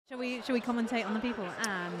we commentate on the people?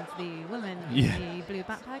 And the woman in the blue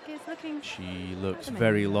backpack is looking... She looks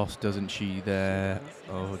very lost, doesn't she, there?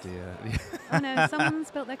 Oh, dear. Oh, no, someone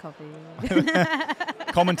spilt their coffee.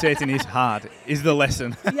 Commentating is hard, is the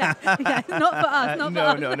lesson. yeah, not for us, not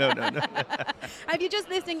no, for us. No. If you're just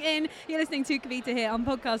listening in, you're listening to Captivate here on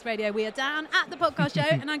Podcast Radio. We are down at the podcast show,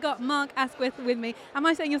 and I got Mark Asquith with me. Am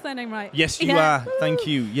I saying your surname right? Yes, you are. Woo. Thank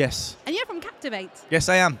you, yes. And you're from Captivate. Yes,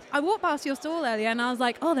 I am. I walked past your stall earlier, and I was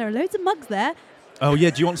like, oh, there are loads of mugs there. Oh, yeah,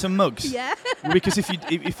 do you want some mugs? Yeah. Because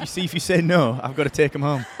if you say no, I've got to take them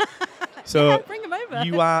home. So yeah, bring them over.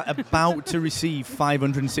 You are about to receive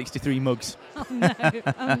 563 mugs. Oh, no.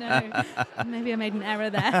 Maybe I made an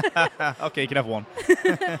error there. Okay, you can have one.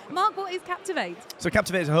 Mark, what is Captivate? So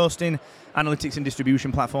Captivate is a hosting, analytics and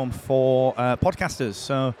distribution platform for podcasters.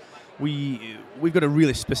 So we've got a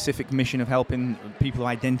really specific mission of helping people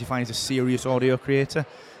identify as a serious audio creator.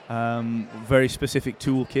 Very specific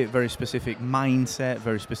toolkit, very specific mindset,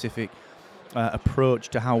 very specific approach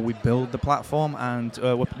to how we build the platform, and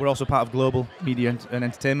we're also part of Global Media and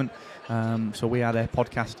Entertainment, so we are their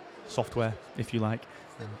podcast software, if you like.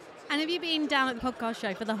 And have you been down at the podcast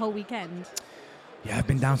show for the whole weekend? Yeah, I've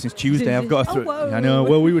been down since Tuesday. I've got I know.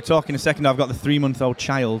 Well, we were talking a second. I've got the 3-month-old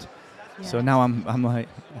child, yeah. So now I'm like,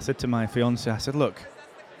 I said to my fiance, I said, look,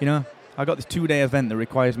 I got this 2-day event that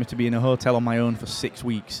requires me to be in a hotel on my own for 6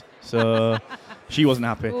 weeks. So she wasn't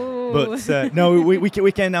happy. Ooh. But no,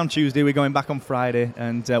 we came down Tuesday. We're going back on Friday,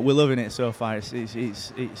 and we're loving it so far. It's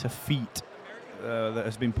a feat that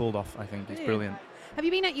has been pulled off. I think it's brilliant. Have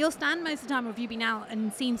you been at your stand most of the time, or have you been out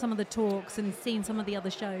and seen some of the talks and seen some of the other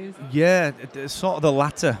shows? Yeah, sort of the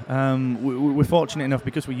latter. We're fortunate enough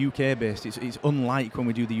because we're UK based. It's unlike when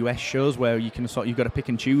we do the US shows where you've got to pick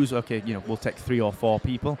and choose. Okay, we'll take 3 or 4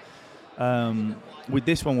 people. With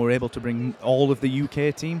this one, we're able to bring all of the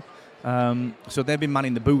UK team. So they've been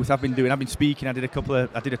manning the booth. I've been speaking. I did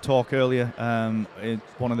a talk earlier in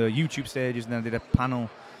one of the YouTube stages, and then I did a panel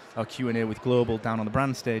or Q&A with Global down on the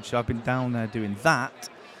brand stage. So I've been down there doing that,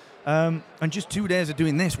 and just 2 days of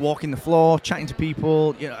doing this, walking the floor, chatting to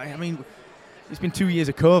people. It's been 2 years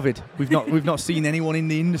of COVID. We've not seen anyone in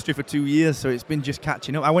the industry for 2 years, so it's been just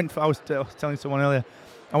catching up. I was telling someone earlier,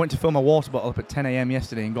 I went to fill my water bottle up at 10 a.m.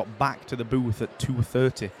 yesterday and got back to the booth at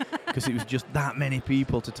 2:30 because it was just that many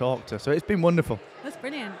people to talk to. So it's been wonderful. That's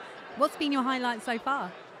brilliant. What's been your highlight so far?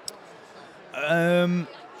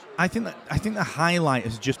 I think the highlight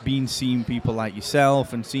has just been seeing people like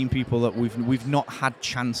yourself and seeing people that we've not had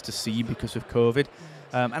chance to see because of COVID.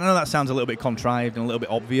 And I know that sounds a little bit contrived and a little bit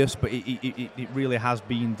obvious, but it really has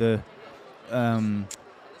been the.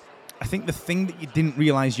 I think the thing that you didn't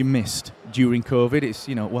realise you missed during COVID is,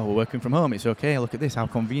 we're working from home, it's okay, look at this, how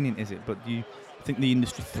convenient is it? But I think the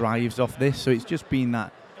industry thrives off this, so it's just been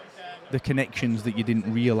that, the connections that you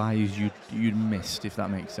didn't realise you'd missed, if that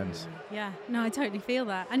makes sense. Yeah, no, I totally feel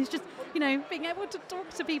that. And it's just, being able to talk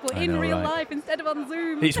to people in real life instead of on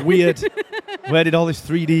Zoom. It's weird. Where did all this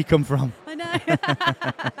 3D come from? I know.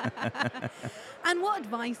 And what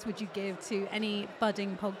advice would you give to any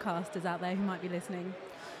budding podcasters out there who might be listening?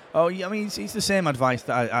 Oh, yeah, it's the same advice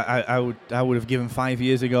that I would have given 5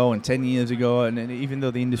 years ago and 10 years ago, and even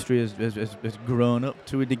though the industry has grown up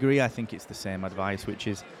to a degree, I think it's the same advice, which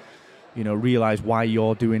is, realise why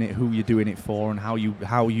you're doing it, who you're doing it for, and how you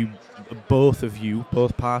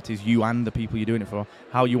both parties, you and the people you're doing it for,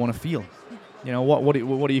 how you want to feel. What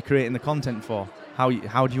are you creating the content for? How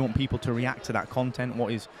do you want people to react to that content?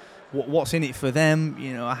 What's in it for them?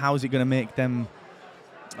 How is it going to make them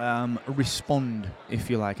respond, if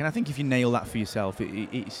you like? And I think if you nail that for yourself,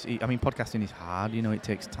 podcasting is hard. It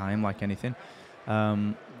takes time, like anything.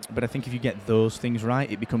 But I think if you get those things right,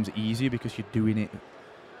 it becomes easier because you're doing it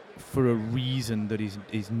for a reason that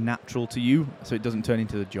is natural to you, so it doesn't turn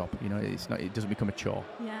into the job. It doesn't become a chore.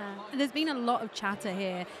 Yeah, there's been a lot of chatter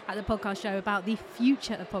here at the podcast show about the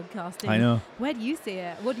future of podcasting. I know. Where do you see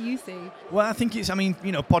it? What do you see? Well, I think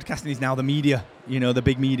podcasting is now the media, the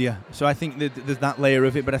big media. So I think that there's that layer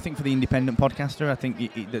of it. But I think for the independent podcaster, I think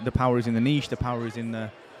the power is in the niche. The power is in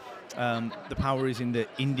the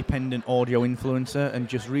independent audio influencer, and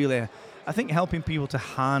just really, I think helping people to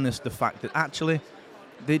harness the fact that actually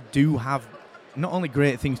they do have not only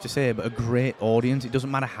great things to say, but a great audience. It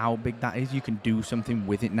doesn't matter how big that is. You can do something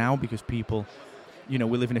with it now because people, we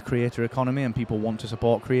live in a creator economy and people want to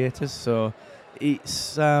support creators. So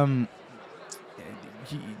it's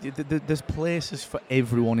there's places for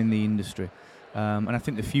everyone in the industry. And I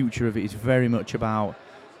think the future of it is very much about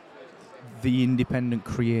the independent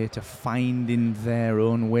creator finding their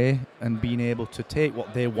own way and being able to take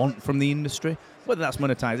what they want from the industry, whether that's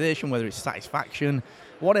monetization, whether it's satisfaction,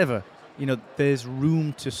 whatever. there's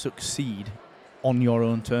room to succeed on your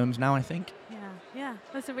own terms now, I think. Yeah,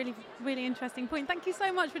 that's a really, really interesting point. Thank you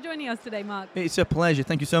so much for joining us today, Mark. It's a pleasure.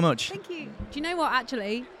 Thank you so much. Thank you. Do you know what,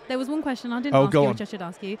 actually? There was one question I didn't ask you, which I should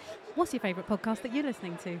ask you. What's your favourite podcast that you're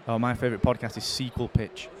listening to? Oh, my favourite podcast is Sequel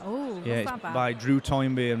Pitch. Oh, yeah, what's that about? By Drew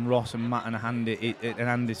Toynbee and Ross and Matt and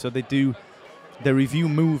Andy. So they review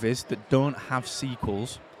movies that don't have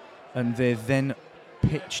sequels, and they then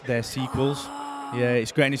pitch their sequels. Yeah,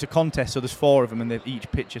 it's great, and it's a contest. So there's 4 of them, and they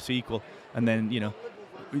each pitch a sequel, and then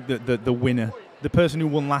the winner. The person who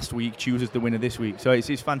won last week chooses the winner this week. So it's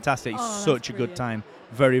fantastic. It's such a good time.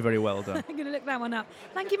 Very, very well done. I'm going to look that one up.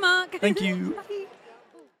 Thank you, Mark. Thank you. Bye.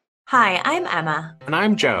 Hi, I'm Emma. And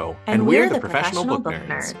I'm Joe. And we're the Professional Book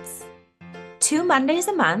Nerds. 2 Mondays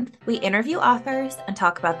a month, we interview authors and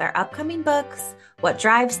talk about their upcoming books, what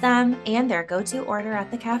drives them, and their go-to order at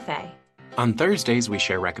the cafe. On Thursdays, we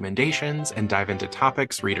share recommendations and dive into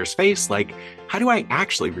topics readers face, like how do I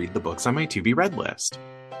actually read the books on my to-be-read list?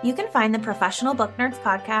 You can find the Professional Book Nerds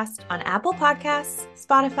podcast on Apple Podcasts,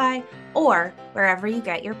 Spotify, or wherever you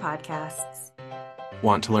get your podcasts.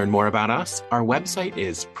 Want to learn more about us? Our website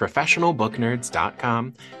is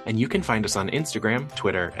professionalbooknerds.com, and you can find us on Instagram,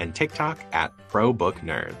 Twitter, and TikTok at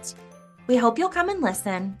ProBookNerds. We hope you'll come and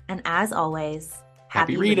listen, and as always,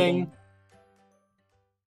 Happy reading.